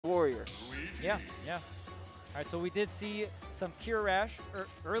Yeah, yeah. All right, so we did see some Cure Rash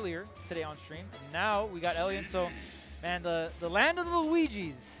earlier today on stream. And now we got Elegant. So, man, the land of the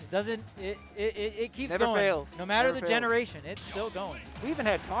Luigis doesn't it keeps Never going. fails. No matter Never the fails. generation, it's still going. We even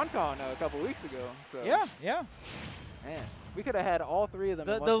had Con a couple weeks ago. So Yeah, yeah. man, we could have had all three of them.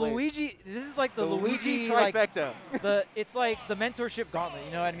 The in one place. Luigi, this is like the Luigi Luigi like trifecta. it's like the mentorship gauntlet.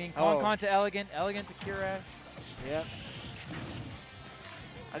 You know what I mean? Con to Elegant, Elegant to Cure Rash. Yep.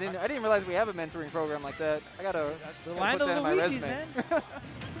 I didn't realize we have a mentoring program like that. I gotta The put land of that in my Luigi's, resume. man.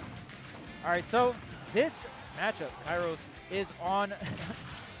 All right, so this matchup, Kyros, is on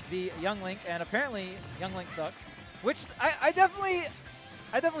the Young Link, and apparently Young Link sucks, which I definitely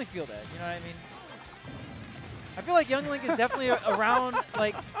feel that. You know what I mean? I feel like Young Link is definitely around.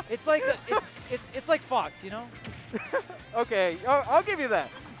 Like it's like it's like Fox, you know? Okay, I'll give you that.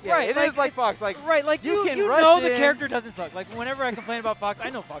 Yeah, Right, it like, is like Fox. Like Right, like you can you rush know the in. character doesn't suck. Like whenever I complain about Fox,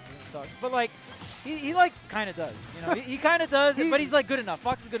 I know Fox doesn't suck, but like he like kind of does. You know, he kind of does, but he's like good enough.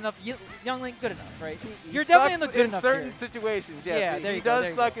 Fox is good enough. Young Link good enough, right? He You're definitely in the sucks good enough certain tier. situations. Yes, Yeah, there he you go, does there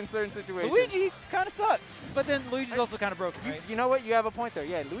you suck go. in certain situations. Luigi kind of sucks, but then Luigi's also kind of broken, right? You know what? You have a point there.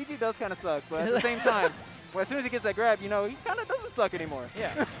 Yeah, Luigi does kind of suck, but at the same time, well, as soon as he gets that grab, you know, he kind of doesn't suck anymore.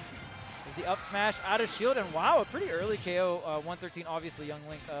 Yeah. There's the up smash out of shield, and wow, a pretty early KO. 113, obviously, Young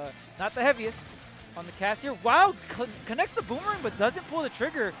Link, not the heaviest on the cast here. Wow, connects the boomerang, but doesn't pull the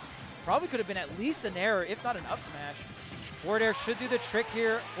trigger. Probably could have been at least an error, if not an up smash. Forward air should do the trick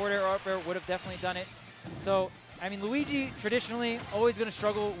here. Forward air, up air would have definitely done it. So, I mean, Luigi, traditionally, always going to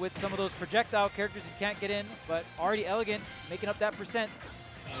struggle with some of those projectile characters who can't get in, but already Elegant, making up that percent.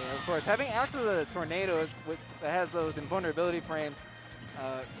 Yeah, of course. Having actually the tornado that has those invulnerability frames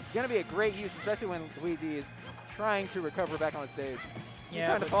is going to be a great use, especially when Luigi is trying to recover back on the stage. You're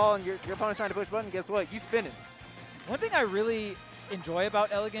trying to fall and your opponent's trying to push button, guess what? You spin it. One thing I really enjoy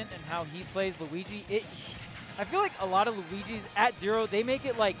about Elegant and how he plays Luigi, I feel like a lot of Luigis at zero, they make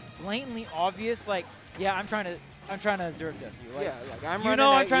it like blatantly obvious, like, yeah, I'm trying to zero death you. Like, Yeah, like I'm you running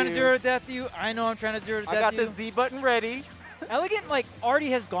know I'm at trying to you. zero death you. I know I'm trying to zero death you. I got the Z button ready. Elegant like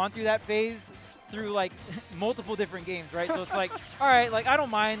already has gone through that phase through like multiple different games, right? So it's like, all right, like I don't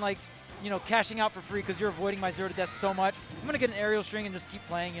mind like, you know, cashing out for free because you're avoiding my zero to death so much. I'm gonna get an aerial string and just keep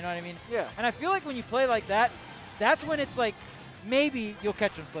playing. You know what I mean? Yeah. And I feel like when you play like that, that's when it's like maybe you'll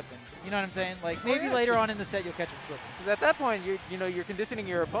catch him slipping. You know what I'm saying? Like maybe later on in the set you'll catch him slipping. Because at that point, you're conditioning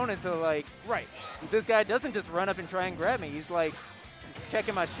your opponent to like, Right. this guy doesn't just run up and try and grab me. He's like, he's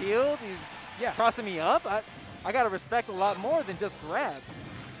checking my shield. He's crossing me up. I gotta respect a lot more than just grab.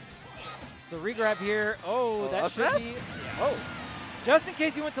 So regrab here. Oh, that should be. Oh. Just in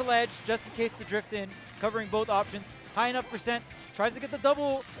case he went to ledge, just in case the drift in, covering both options. High enough percent. Tries to get the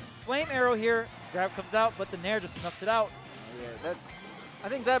double flame arrow here. Grab comes out, but the Nair just snuffs it out. Yeah, I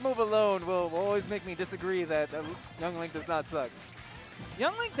think that move alone will always make me disagree that Young Link does not suck.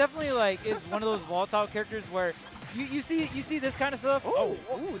 Young Link definitely like is one of those volatile characters where you see this kind of stuff. Ooh,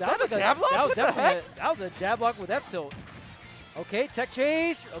 Ooh, that's was a jab lock? That was What the definitely that was a jab block with F tilt. Okay, tech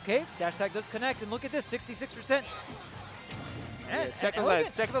chase. Okay, dash tag does connect, and look at this, 66%. Yeah, check the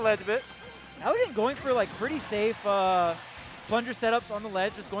ledge. Check the ledge a bit. Elegant going for like pretty safe plunger setups on the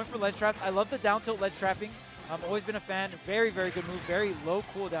ledge, just going for ledge traps. I love the down tilt ledge trapping. I've always been a fan. Very, very good move. Very low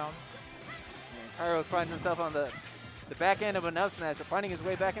cooldown. Kyros finds himself on the back end of an up smash, finding his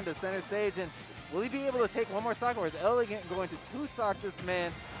way back into center stage. And will he be able to take one more stock, or is Elegant going to two-stock this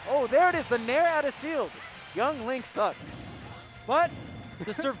man? Oh, there it is, the Nair out of shield. Young Link sucks. But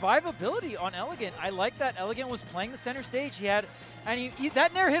the survivability on Elegant, I like that Elegant was playing the center stage. He had, and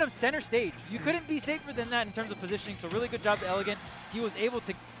that Nair hit him center stage. You couldn't be safer than that in terms of positioning, so really good job to Elegant. He was able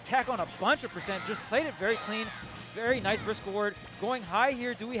to tack on a bunch of percent, just played it very clean. Very nice risk reward. Going high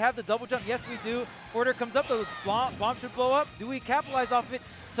here, do we have the double jump? Yes, we do. Forwarder comes up, the bomb should blow up. Do we capitalize off of it?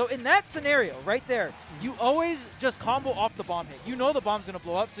 So in that scenario right there, you always just combo off the bomb hit. You know the bomb's gonna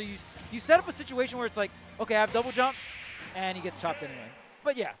blow up, so you set up a situation where it's like, okay, I have double jump, and he gets chopped anyway.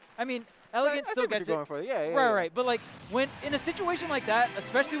 But yeah, I mean, Elegant still gets it. Going for. Yeah, Right. But like, when in a situation like that,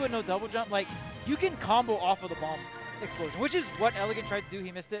 especially with no double jump, like, you can combo off of the bomb explosion, which is what Elegant tried to do.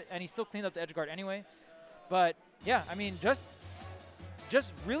 He missed it, and he still cleaned up the edge guard anyway. But yeah, I mean, just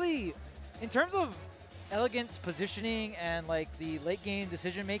really, in terms of Elegant's positioning and like the late game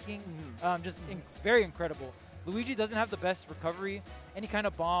decision making, very incredible. Luigi doesn't have the best recovery. Any kind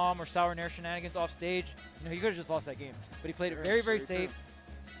of bomb or sour nair shenanigans off stage, you know, he could have just lost that game. But he played it very, very safe.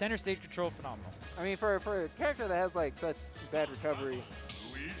 Center stage control, phenomenal. I mean, for a character that has like such bad recovery,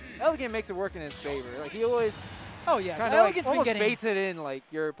 Elegant makes it work in his favor. Like he always. Oh yeah, kind of like almost baits it in, like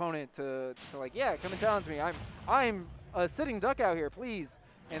your opponent to like, yeah, come and challenge me. I'm a sitting duck out here. Please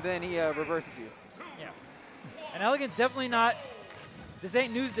and then he reverses you. Yeah. And Elegant's definitely not, this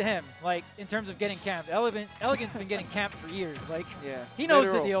ain't news to him, like, in terms of getting camped. Elegant's been getting camped for years. Like, Yeah. he knows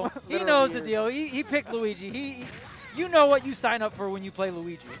the deal. He knows the deal. He picked Luigi. You know what you sign up for when you play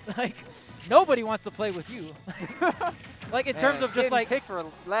Luigi. Like, nobody wants to play with you. Like, in terms of just, like... picked for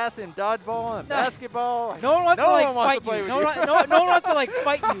last in dodgeball and basketball. No one wants to, like, fight you. No one wants to, like,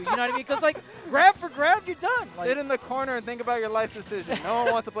 fight you. You know what I mean? Because, like, grab for grab, you're done. Like, sit in the corner and think about your life decision. No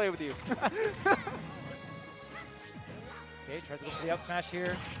one wants to play with you. Okay, tries to go for the up smash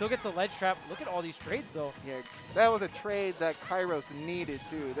here. Still gets a ledge trap. Look at all these trades, though. Yeah, that was a trade that Kyros needed,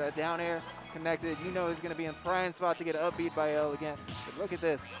 too. That down air connected. You know he's going to be in prime spot to get upbeat by Elegant. But look at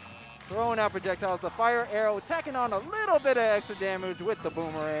this. Throwing out projectiles. The fire arrow tacking on a little bit of extra damage with the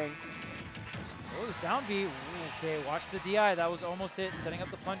boomerang. Oh, this down B. Ooh, okay, watch the DI. That was almost it. Setting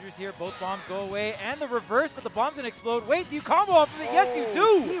up the plungers here. Both bombs go away. And the reverse, but the bomb's going to explode. Wait, do you combo off of it? Yes, you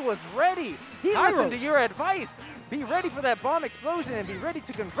do. He was ready. He Kyros. listened to your advice. Be ready for that bomb explosion and be ready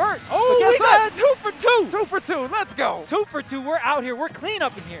to convert. Oh, we got a 2 for 2. 2 for 2. Let's go. 2 for 2. We're out here. We're clean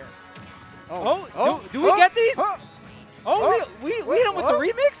up in here. Do we oh, get these? oh, we hit him with the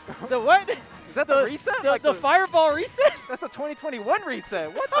remix? The what? Is that the reset? Like the fireball reset? That's the 2021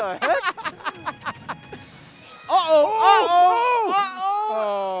 reset. What the heck?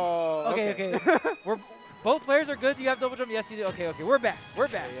 Okay. Both players are good. Do you have double jump? Yes, you do. Okay. We're back.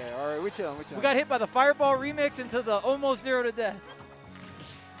 Yeah, all right. We're chilling. We got hit by the fireball remix into the almost 0 to death.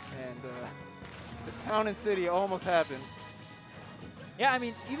 And the town and city almost happened. Yeah, I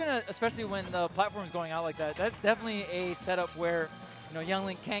mean, even especially when the platform is going out like that, that's definitely a setup where, you know, Young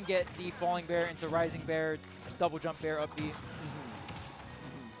Link can get the falling bear into rising bear, double jump bear up B.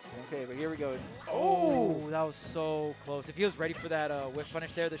 Okay, but here we go. Oh, that was so close. If he was ready for that whiff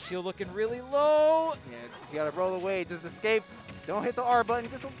punish there, the shield looking really low. Yeah, you got to roll away. Just escape. Don't hit the R button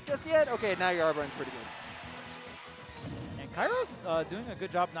just yet. Okay, now your R button's pretty good. And Kyros doing a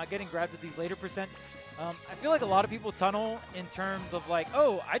good job not getting grabbed at these later percents. I feel like a lot of people tunnel in terms of like,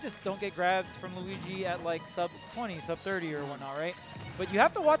 oh, I just don't get grabbed from Luigi at like sub 20, sub 30 or whatnot, right? But you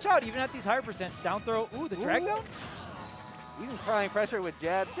have to watch out even at these higher percents. Down throw, ooh, the drag down. Even applying pressure with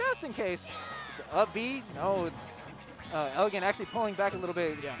jab just in case. The up B, no. Elegant actually pulling back a little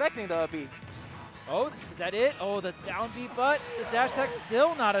bit, expecting the up B. Oh, is that it? Oh, the down B, but the dash attack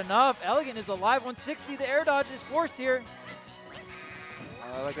still not enough. Elegant is alive 160. The air dodge is forced here.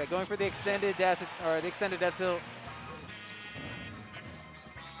 Like that, going for the extended dash, or the extended death tilt.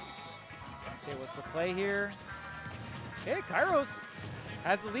 Okay, what's the play here? Okay, Kyros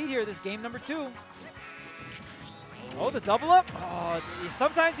has the lead here. This game number 2. Oh, the double up. Oh,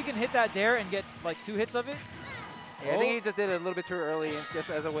 sometimes you can hit that dare and get like 2 hits of it. Yeah, I think he just did it a little bit too early, and just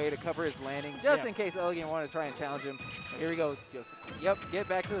as a way to cover his landing, just in case Elegant wanted to try and challenge him. Here we go. Get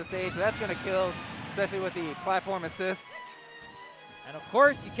back to the stage. That's going to kill, especially with the platform assist. And of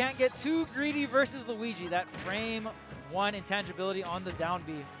course, you can't get too greedy versus Luigi. That frame 1 intangibility on the down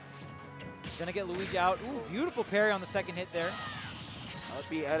B. Gonna get Luigi out. Ooh, beautiful parry on the second hit there. Up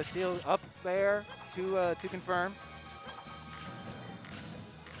B out of shield, up there to confirm.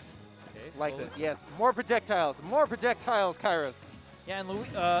 Okay, like this, yes. More projectiles, Kyros. Yeah, and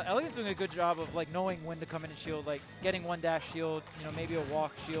Elegant's doing a good job of like knowing when to come in and shield, like getting 1 dash shield, you know, maybe a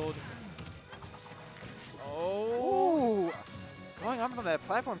walk shield. Oh. Ooh. Going up on that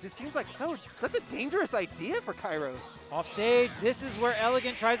platform just seems like such a dangerous idea for Kyros. Off stage, this is where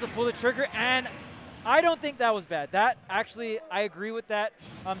Elegant tries to pull the trigger, and I don't think that was bad. That actually, I agree with that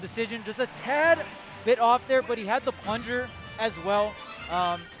decision. Just a tad bit off there, but he had the plunger as well.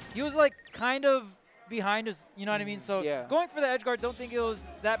 He was like kind of behind us, you know what I mean? So going for the edge guard, don't think it was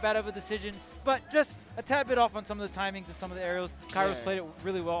that bad of a decision, but just a tad bit off on some of the timings and some of the aerials. Kyros played it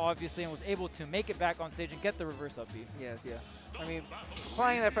really well, obviously, and was able to make it back on stage and get the reverse up B. Yes, yeah. I mean,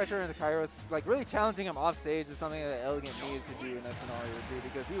 applying that pressure into Kyros, like really challenging him off stage is something that Elegant needed to do in that scenario too,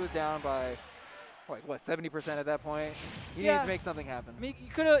 because he was down by, like, what, 70% at that point? He needed to make something happen. I mean, you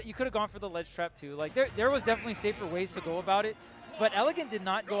could have gone for the ledge trap too. Like, there was definitely safer ways to go about it. But Elegant did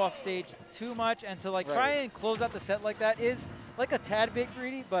not go off stage too much, and to like try and close out the set like that is like a tad bit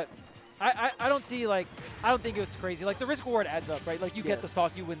greedy. But I don't see like, I don't think it's crazy. Like the risk reward adds up, right? Like you get the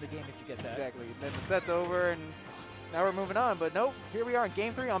stock, you win the game if you get that. Exactly. Then the set's over, and now we're moving on. But nope, here we are in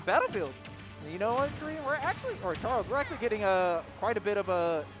Game 3 on Battlefield. And you know what, Korean? We're actually, or Charles, we're actually getting quite a bit of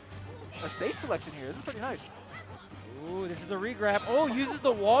a stage selection here. This is pretty nice. Ooh, this is a re-grab. Oh, uses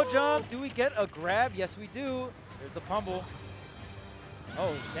the wall jump. Do we get a grab? Yes, we do. There's the pummel.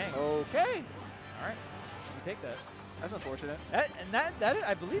 Oh, dang. Okay. All right. We take that. That's unfortunate. That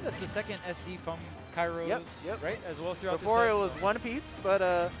I believe that's the second SD from Kyros, Yep. right? As well throughout Before this it was one piece, but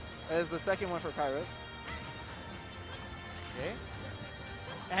as the second one for Kyros. Okay.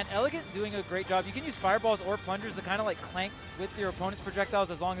 And Elegant doing a great job. You can use fireballs or plungers to kind of like clank with your opponent's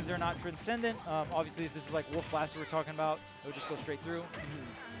projectiles as long as they're not transcendent. Obviously, if this is like Wolf Blaster we're talking about, it would just go straight through.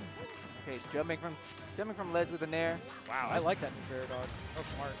 Okay, jumping from ledge with a nair. Wow, I like that new Fair Dog. That was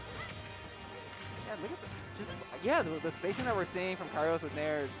smart. Yeah, look at the spacing that we're seeing from Kyros with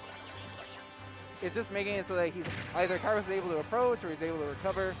nair. It's just making it so that he's either Kyros is able to approach or he's able to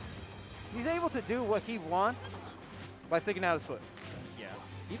recover. He's able to do what he wants by sticking out his foot. Yeah.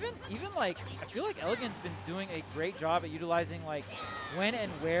 Even like, I feel like Elegant's been doing a great job at utilizing like when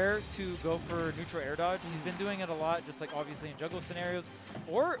and where to go for neutral air dodge. He's been doing it a lot, just like obviously in juggle scenarios.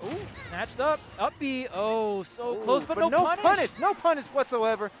 Or, ooh, snatched up, up B. Oh, so close, but no punish. No punish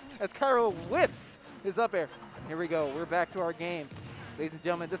whatsoever as Kyro whips his up air. Here we go. We're back to our game. Ladies and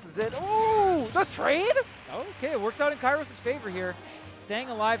gentlemen, this is it. Ooh, the trade? Okay, it works out in Kyros' favor here. Staying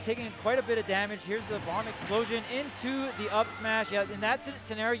alive, taking quite a bit of damage. Here's the bomb explosion into the up smash. Yeah, in that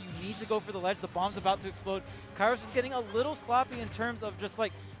scenario, you need to go for the ledge. The bomb's about to explode. Kyros is getting a little sloppy in terms of just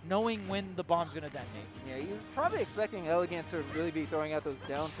like knowing when the bomb's going to detonate. Yeah, he was probably expecting Elegant to really be throwing out those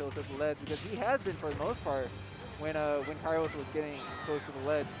down tilts at the ledge because he has been for the most part when Kyros was getting close to the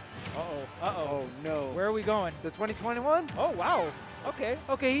ledge. Uh-oh. Uh-oh. Oh, no. Where are we going? The 2021? Oh, wow. Okay.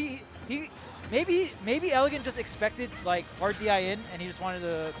 Okay, he maybe Elegant just expected like hard DI in and he just wanted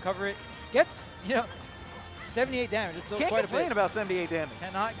to cover it. Gets, 78 damage. It's still Can't quite a bit. complain about 78 damage.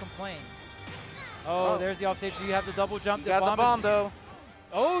 Cannot complain. Oh, there's the offstage. Do you have the double jump? Got the bomb though.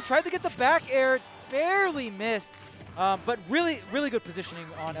 Oh, tried to get the back air, barely missed. But really, really good positioning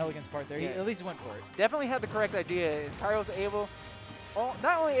on Elegant's part there. Yeah. He at least went for it. Definitely had the correct idea. And Kyro's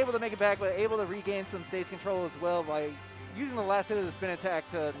not only able to make it back, but able to regain some stage control as well by using the last hit of the spin attack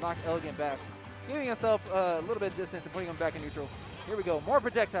to knock Elegant back, giving himself a little bit of distance and putting him back in neutral. Here we go, more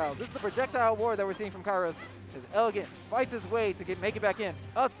projectiles. This is the projectile war that we're seeing from Kyros as Elegant fights his way to make it back in.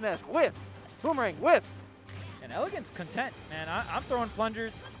 Up smash, whiffs, boomerang, whiffs. And Elegant's content, man. I'm throwing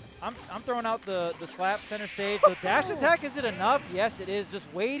plungers. I'm throwing out the slap center stage. The dash attack, is it enough? Yes, it is. Just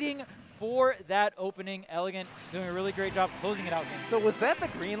waiting for that opening. Elegant doing a really great job closing it out. So was that the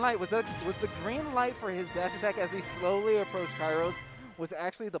green light? Was the green light for his dash attack as he slowly approached Kyros was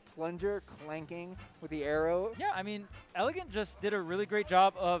actually the plunger clanking with the arrow? Yeah, I mean, Elegant just did a really great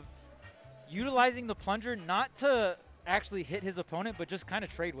job of utilizing the plunger not to actually hit his opponent, but just kind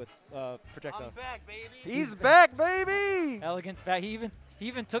of trade with projectiles. I'm back, baby. He's back, baby. Elegant's back. He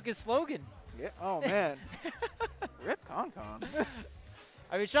even took his slogan. Yeah. Oh man. Rip Con.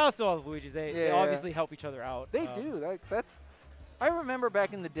 I mean, shout out to all the Luigis. They obviously help each other out. They do. I remember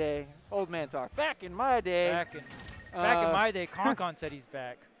back in the day, old man talk. Back in my day. Back in my day, Con said he's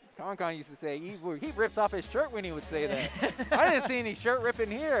back. Con used to say he ripped off his shirt when he would say that. I didn't see any shirt ripping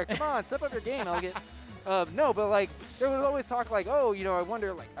here. Come on, step up your game, Elegant. No, but like there was always talk like, oh, I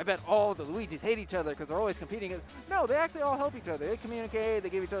wonder, like, I bet all the Luigis hate each other because they're always competing. No, they actually all help each other. They communicate. They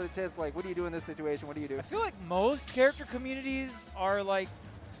give each other tips. Like, what do you do in this situation? What do you do? I feel like most character communities are like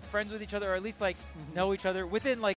friends with each other, or at least like know each other within like